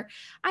enough, or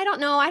I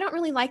don't know, I don't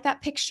really like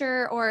that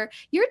picture, or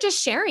you're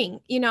just sharing,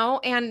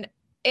 and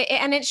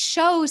it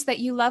shows that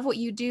you love what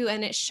you do,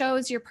 and it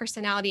shows your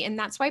personality. And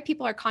that's why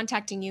people are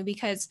contacting you,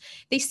 because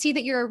they see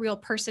that you're a real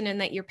person and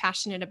that you're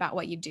passionate about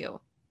what you do.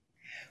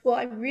 Well,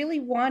 I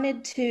really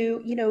wanted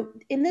to,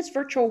 in this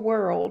virtual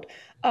world,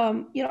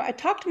 I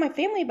talked to my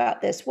family about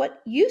this.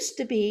 What used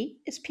to be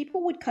is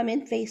people would come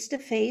in face to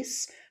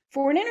face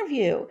for an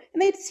interview,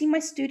 and they'd see my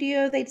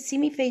studio, they'd see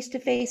me face to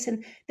face,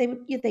 and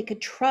they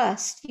could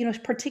trust,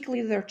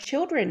 particularly their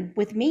children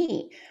with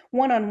me,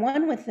 one on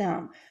one with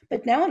them.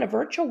 But now in a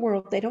virtual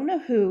world, they don't know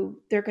who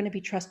they're going to be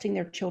trusting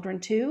their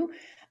children to.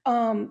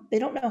 They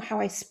don't know how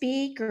I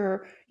speak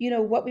or,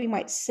 what we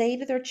might say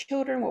to their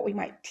children, what we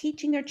might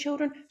teaching their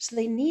children. So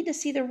they need to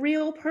see the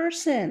real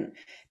person.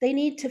 They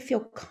need to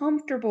feel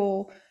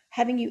comfortable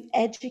having you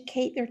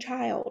educate their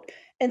child.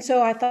 And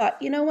so I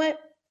thought, you know what?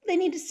 They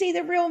need to see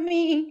the real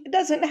me. It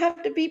doesn't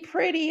have to be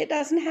pretty. It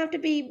doesn't have to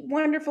be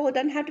wonderful. It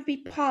doesn't have to be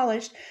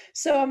polished.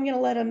 So I'm going to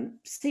let them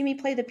see me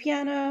play the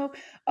piano,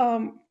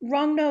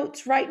 wrong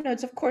notes, right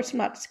notes. Of course, I'm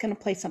not just going to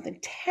play something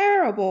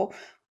terrible,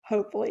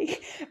 hopefully,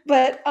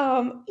 but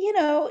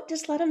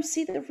just let them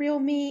see the real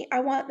me. I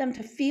want them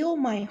to feel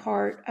my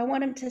heart. I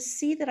want them to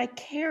see that I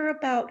care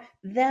about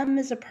them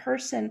as a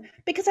person,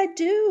 because I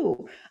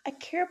do. I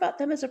care about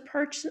them as a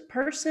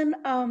person.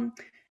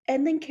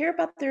 And then care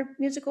about their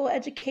musical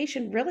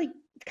education really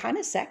kind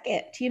of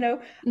second.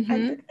 Mm-hmm.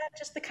 That's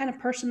just the kind of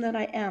person that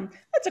I am.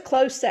 That's a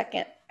close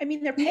second. I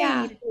mean, they're paying me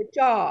Yeah. to do a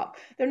job.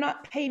 They're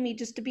not paying me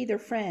just to be their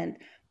friend,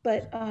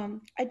 but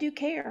I do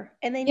care,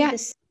 and they need Yeah. to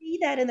see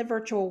that in the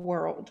virtual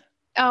world.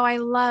 Oh, I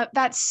love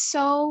that's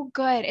so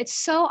good. It's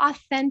so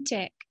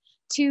authentic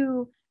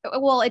to,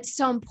 well, it's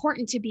so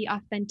important to be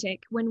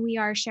authentic when we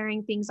are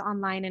sharing things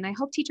online. And I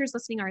hope teachers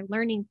listening are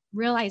learning,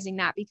 realizing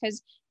that,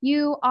 because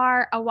you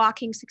are a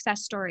walking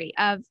success story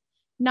of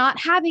not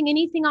having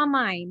anything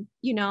online,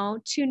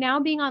 to now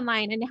being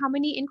online. And how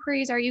many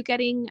inquiries are you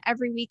getting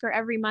every week or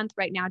every month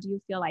right now? Do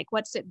you feel like,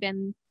 what's it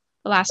been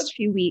the last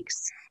few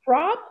weeks?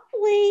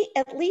 Probably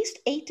at least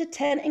 8 to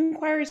 10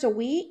 inquiries a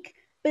week,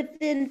 but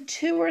then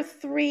two or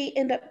three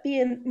end up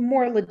being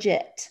more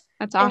legit.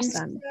 That's And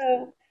awesome.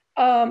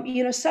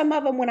 so, some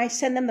of them, when I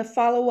send them the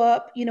follow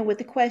up, with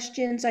the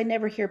questions, I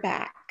never hear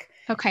back.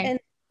 Okay. And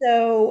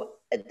so,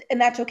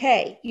 and that's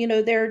okay.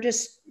 They're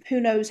just, who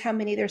knows how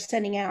many they're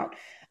sending out.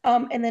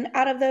 And then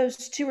out of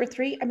those two or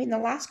three, I mean, the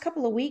last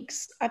couple of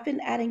weeks, I've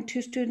been adding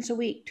two students a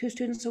week, two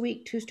students a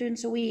week, two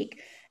students a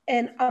week.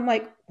 And I'm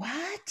like,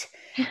 what?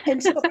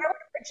 And so if I were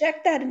to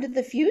project that into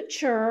the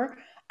future,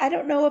 I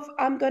don't know if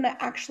I'm going to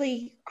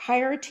actually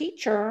hire a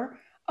teacher,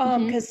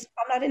 Hmm. because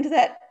I'm not into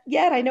that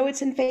yet. I know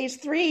it's in phase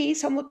 3,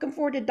 so I'm looking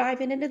forward to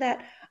diving into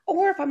that.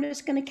 Or if I'm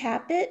just going to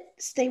cap it,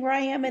 stay where I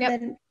am, and Yep.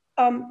 then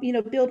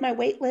build my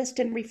wait list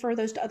and refer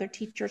those to other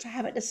teachers. I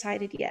haven't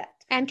decided yet.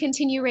 And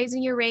continue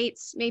raising your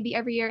rates maybe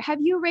every year. Have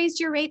you raised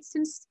your rates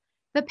since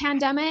the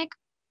pandemic?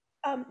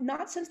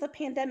 Not since the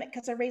pandemic,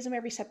 because I raise them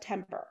every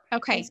September. And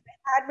Okay. so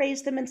I had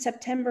raised them in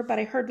September, but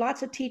I heard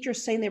lots of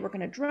teachers saying they were going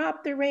to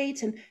drop their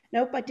rates. And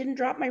nope, I didn't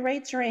drop my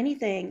rates or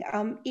anything.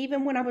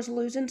 Even when I was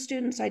losing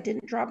students, I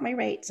didn't drop my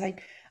rates.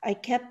 I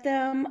kept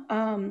them.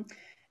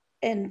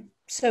 And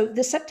so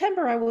this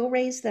September, I will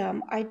raise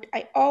them.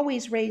 I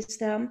always raise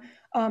them.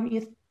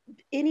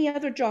 Any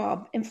other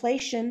job,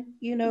 inflation,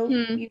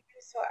 Hmm.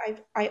 so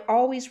I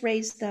always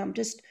raise them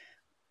just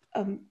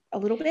a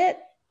little bit.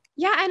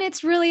 Yeah, and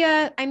it's really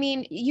I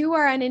mean, you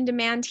are an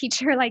in-demand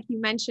teacher, like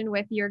you mentioned,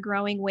 with your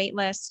growing wait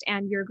list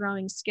and your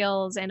growing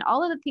skills, and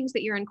all of the things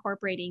that you're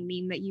incorporating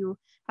mean that you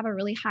have a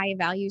really high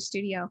value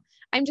studio.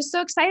 I'm just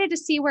so excited to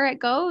see where it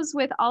goes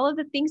with all of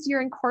the things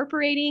you're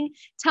incorporating.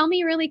 Tell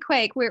me really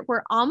quick,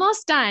 we're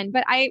almost done,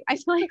 but I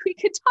feel like we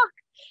could talk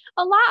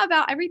a lot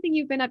about everything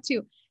you've been up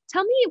to.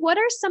 Tell me, what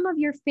are some of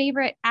your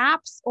favorite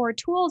apps or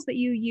tools that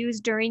you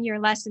use during your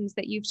lessons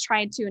that you've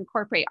tried to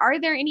incorporate? Are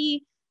there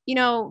any,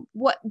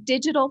 what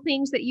digital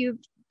things that you've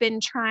been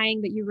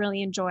trying that you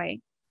really enjoy?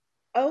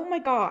 Oh my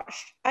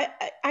gosh.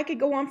 I could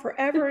go on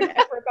forever and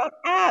ever about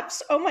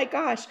apps. Oh my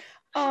gosh.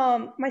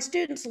 My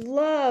students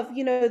love,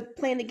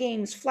 playing the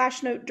games,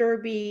 Flash Note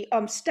Derby,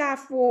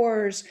 Staff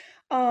Wars.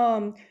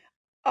 Um,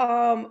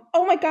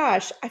 oh my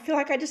gosh. I feel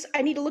like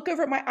I need to look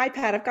over at my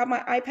iPad. I've got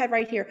my iPad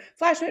right here.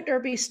 Flash Note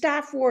Derby,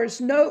 Staff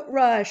Wars, Note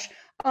Rush,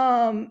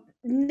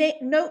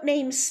 Note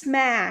Name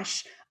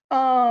Smash.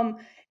 Um,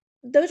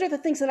 those are the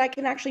things that I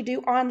can actually do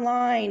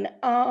online.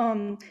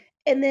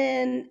 And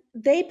then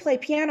they play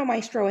Piano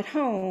Maestro at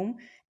home.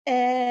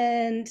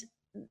 And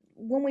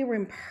when we were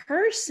in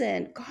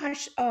person,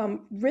 gosh,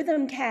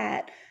 Rhythm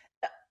Cat.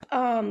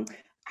 Um,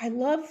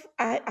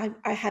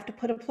 I have to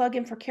put a plug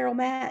in for Carol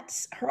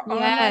Matz, her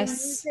online Yes.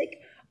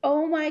 music.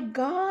 Oh my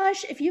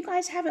gosh, if you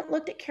guys haven't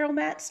looked at Carol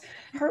Matz,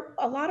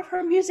 a lot of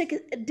her music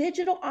is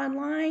digital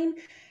online,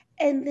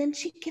 and then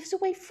she gives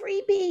away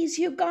freebies,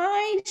 you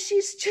guys.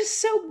 She's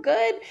just so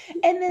good.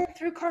 And then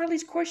through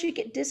Carly's course, you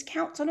get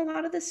discounts on a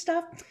lot of this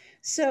stuff.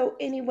 So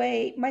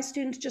anyway, my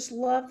students just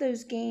love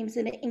those games,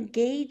 and it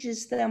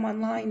engages them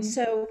online. Mhm.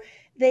 So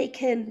they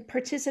can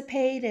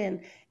participate,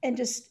 and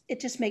just it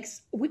just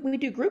makes we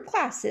do group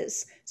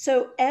classes.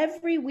 So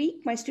every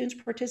week my students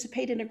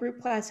participate in a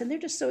group class, and they're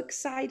just so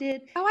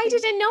excited. Oh, I They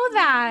didn't know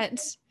that.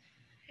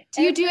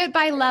 Do you do every it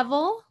by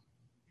level?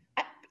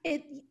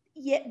 it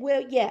yeah,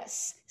 well,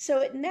 yes.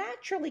 So it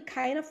naturally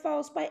kind of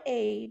falls by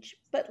age,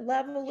 but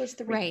level is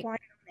the Right. requirement.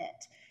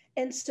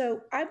 And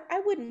so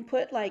I wouldn't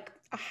put like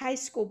a high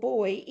school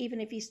boy,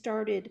 even if he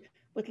started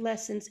with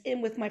lessons,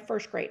 in with my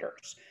first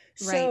graders.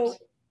 Right. So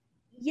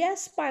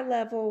yes, by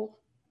level,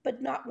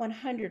 but not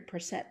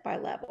 100% by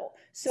level.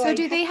 So So I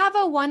do have they have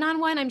a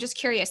one-on-one? I'm just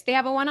curious. They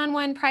have a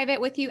one-on-one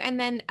private with you and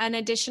then an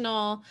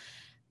additional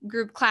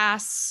group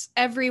class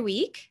every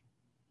week,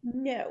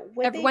 no,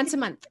 what they do once a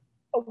month.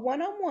 a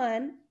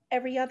one-on-one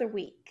every other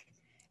week.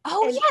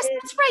 Oh, And yes, then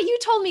that's right. You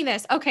told me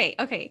this. Okay.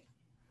 Okay.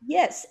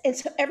 yes, and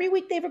so every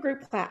week they have a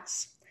group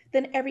class.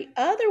 Then every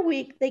other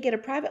week, they get a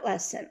private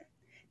lesson.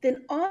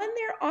 Then on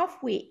their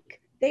off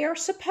week, they are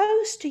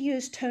supposed to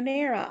use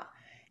Tonera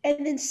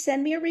and then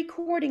send me a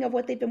recording of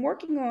what they've been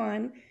working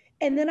on.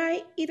 And then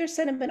I either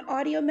send them an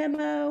audio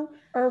memo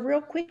or a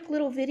real quick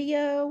little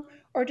video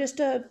or just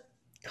a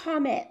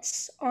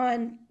comments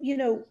on,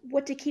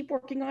 what to keep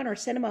working on, or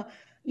send them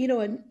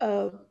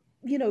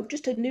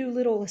just a new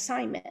little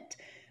assignment.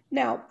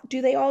 Now,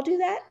 do they all do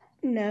that?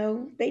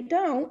 No, they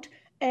don't.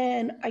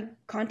 And I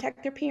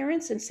contact their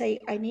parents and say,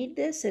 I need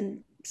this.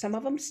 And some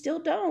of them still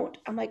don't.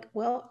 I'm like,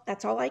 well,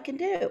 that's all I can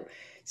do.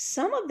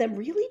 Some of them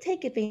really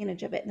take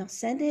advantage of it, and they'll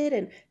send it,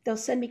 and they'll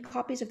send me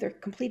copies of their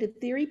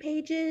completed theory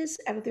pages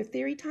out of their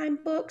Theory Time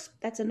books.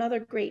 That's another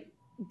great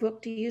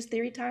book to use,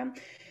 Theory Time.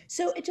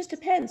 So it just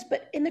depends.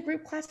 But in the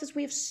group classes,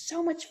 we have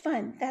so much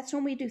fun. That's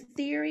when we do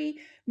theory,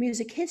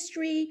 music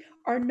history,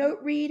 our note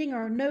reading,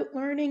 our note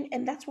learning.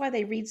 And that's why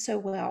they read so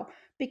well,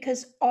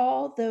 because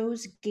all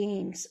those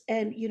games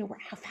and,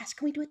 how fast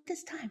can we do it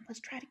this time? Let's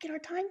try to get our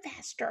time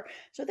faster.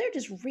 So they're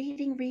just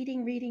reading,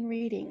 reading, reading,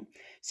 reading.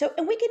 So,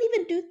 and we can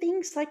even do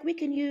things like we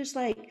can use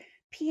like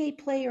PA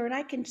Player, and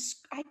I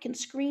can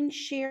screen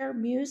share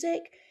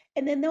music,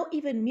 and then they'll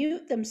even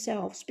mute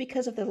themselves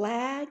because of the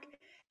lag,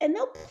 and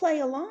they'll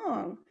play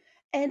along.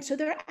 And so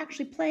they're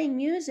actually playing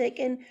music,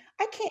 and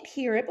I can't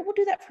hear it, but we'll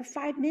do that for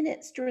 5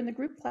 minutes during the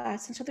group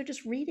class. And so they're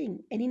just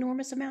reading an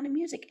enormous amount of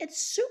music.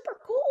 It's super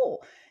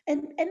cool.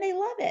 And they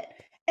love it.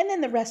 And then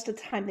the rest of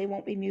the time they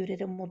won't be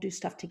muted, and we'll do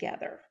stuff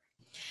together.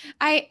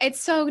 It's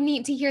so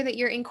neat to hear that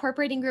you're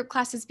incorporating group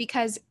classes,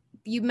 because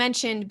you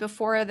mentioned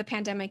before the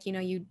pandemic,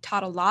 you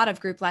taught a lot of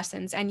group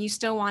lessons and you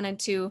still wanted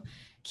to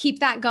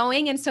keep that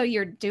going. And so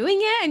you're doing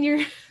it and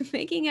you're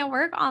making it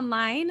work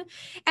online.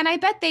 And I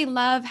bet they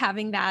love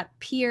having that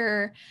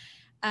peer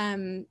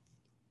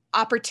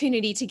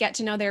opportunity to get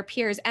to know their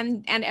peers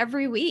and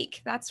every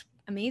week. That's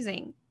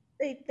amazing.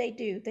 They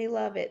do. They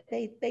love it.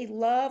 They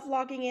love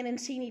logging in and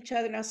seeing each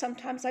other. Now,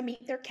 sometimes I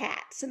meet their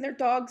cats and their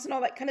dogs and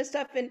all that kind of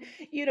stuff. And,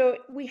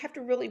 we have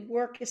to really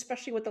work,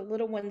 especially with the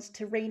little ones,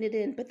 to rein it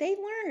in. But they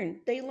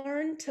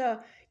learn to,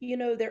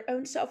 their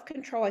own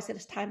self-control. I said,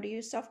 it's time to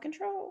use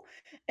self-control.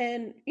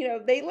 And,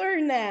 they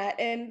learn that,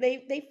 and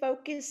they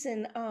focus,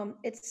 and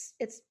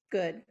it's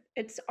good.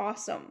 It's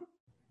awesome.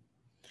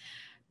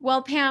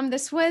 Well, Pam,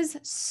 this was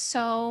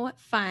so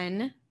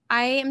fun.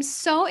 I am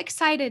so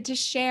excited to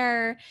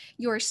share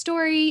your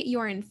story,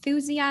 your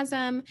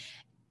enthusiasm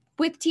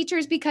with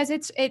teachers, because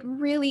it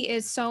really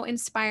is so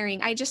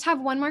inspiring. I just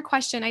have one more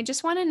question. I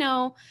just want to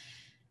know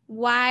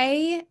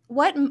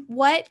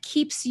what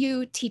keeps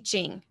you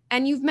teaching?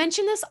 And you've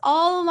mentioned this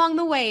all along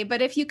the way,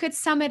 but if you could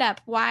sum it up,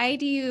 why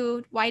do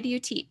you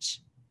teach?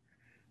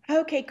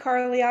 Okay,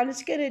 Carly, I'm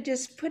just going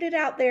to put it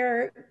out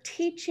there.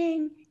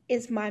 Teaching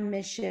is my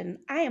mission.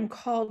 I am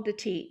called to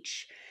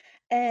teach.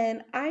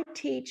 And I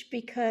teach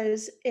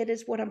because it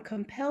is what I'm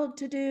compelled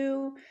to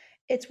do.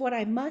 It's what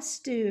I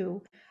must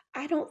do.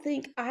 I don't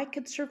think I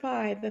could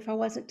survive if I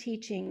wasn't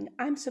teaching.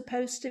 I'm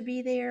supposed to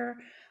be there.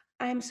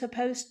 I'm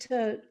supposed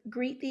to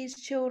greet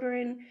these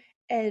children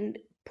and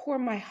pour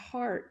my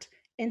heart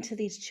into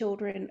these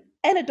children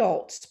and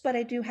adults, but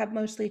I do have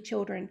mostly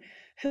children.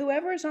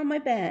 Whoever is on my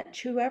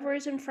bench, whoever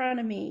is in front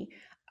of me,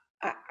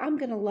 I'm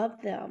going to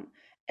love them.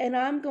 And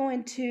I'm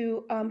going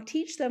to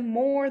teach them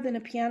more than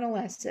a piano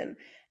lesson.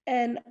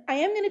 And I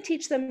am going to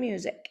teach them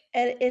music,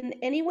 and in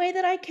any way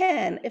that I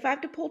can. If I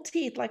have to pull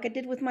teeth like I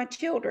did with my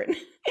children,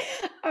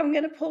 I'm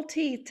going to pull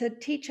teeth to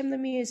teach them the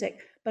music.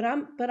 But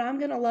I'm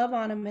going to love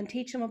on them and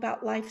teach them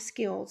about life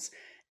skills,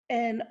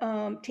 and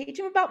teach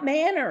them about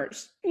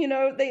manners.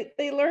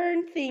 They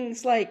learn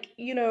things like,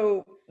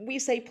 we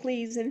say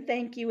please and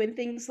thank you and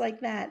things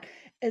like that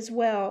as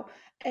well.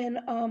 And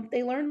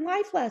they learn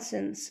life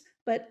lessons.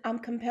 But I'm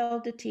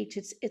compelled to teach.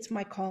 It's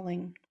my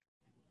calling.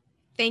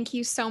 Thank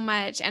you so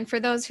much. And for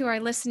those who are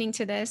listening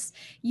to this,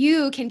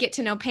 you can get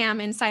to know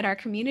Pam inside our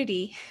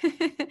community.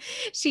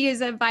 She is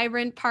a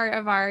vibrant part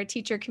of our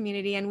teacher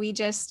community, and we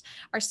just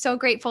are so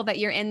grateful that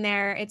you're in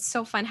there. It's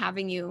so fun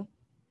having you.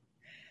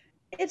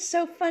 It's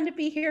so fun to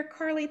be here,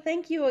 Carly.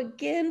 Thank you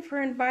again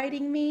for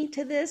inviting me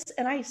to this.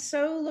 And I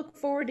so look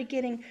forward to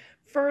getting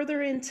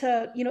further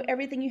into,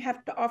 everything you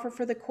have to offer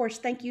for the course.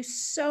 Thank you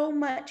so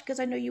much, because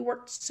I know you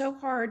worked so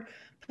hard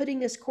putting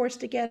this course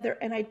together,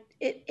 and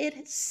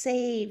it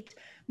saved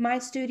my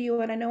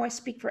studio, and I know I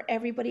speak for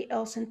everybody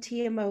else in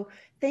TMO.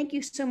 Thank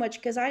you so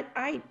much, because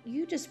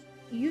you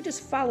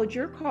just followed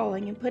your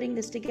calling in putting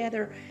this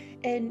together,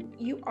 and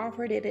you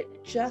offered it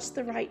at just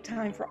the right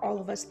time for all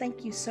of us.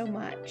 Thank you so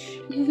much.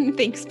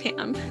 Thanks,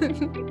 Pam.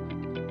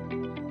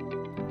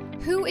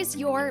 Who is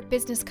your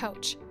business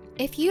coach?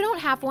 If you don't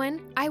have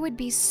one, I would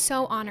be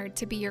so honored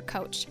to be your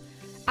coach.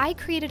 I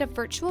created a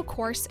virtual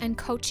course and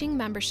coaching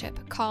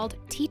membership called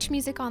Teach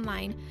Music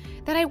Online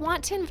that I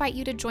want to invite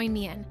you to join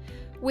me in.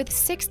 With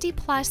 60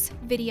 plus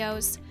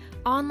videos,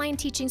 online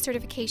teaching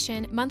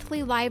certification,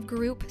 monthly live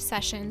group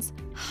sessions,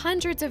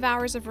 hundreds of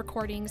hours of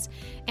recordings,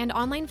 and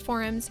online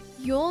forums,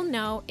 you'll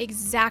know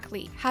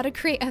exactly how to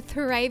create a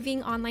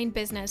thriving online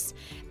business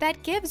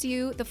that gives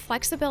you the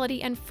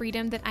flexibility and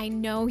freedom that I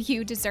know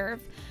you deserve.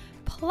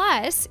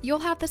 Plus, you'll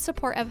have the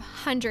support of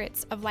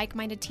hundreds of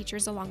like-minded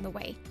teachers along the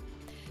way.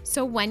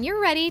 So when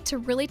you're ready to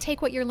really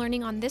take what you're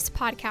learning on this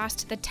podcast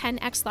to the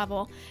 10x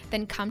level,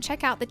 then come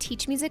check out the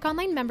Teach Music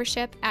Online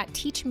membership at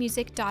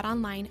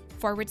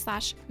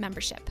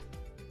teachmusic.online/membership.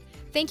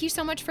 Thank you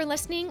so much for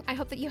listening. I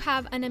hope that you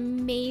have an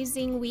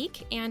amazing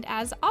week. And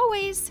as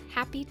always,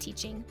 happy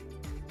teaching.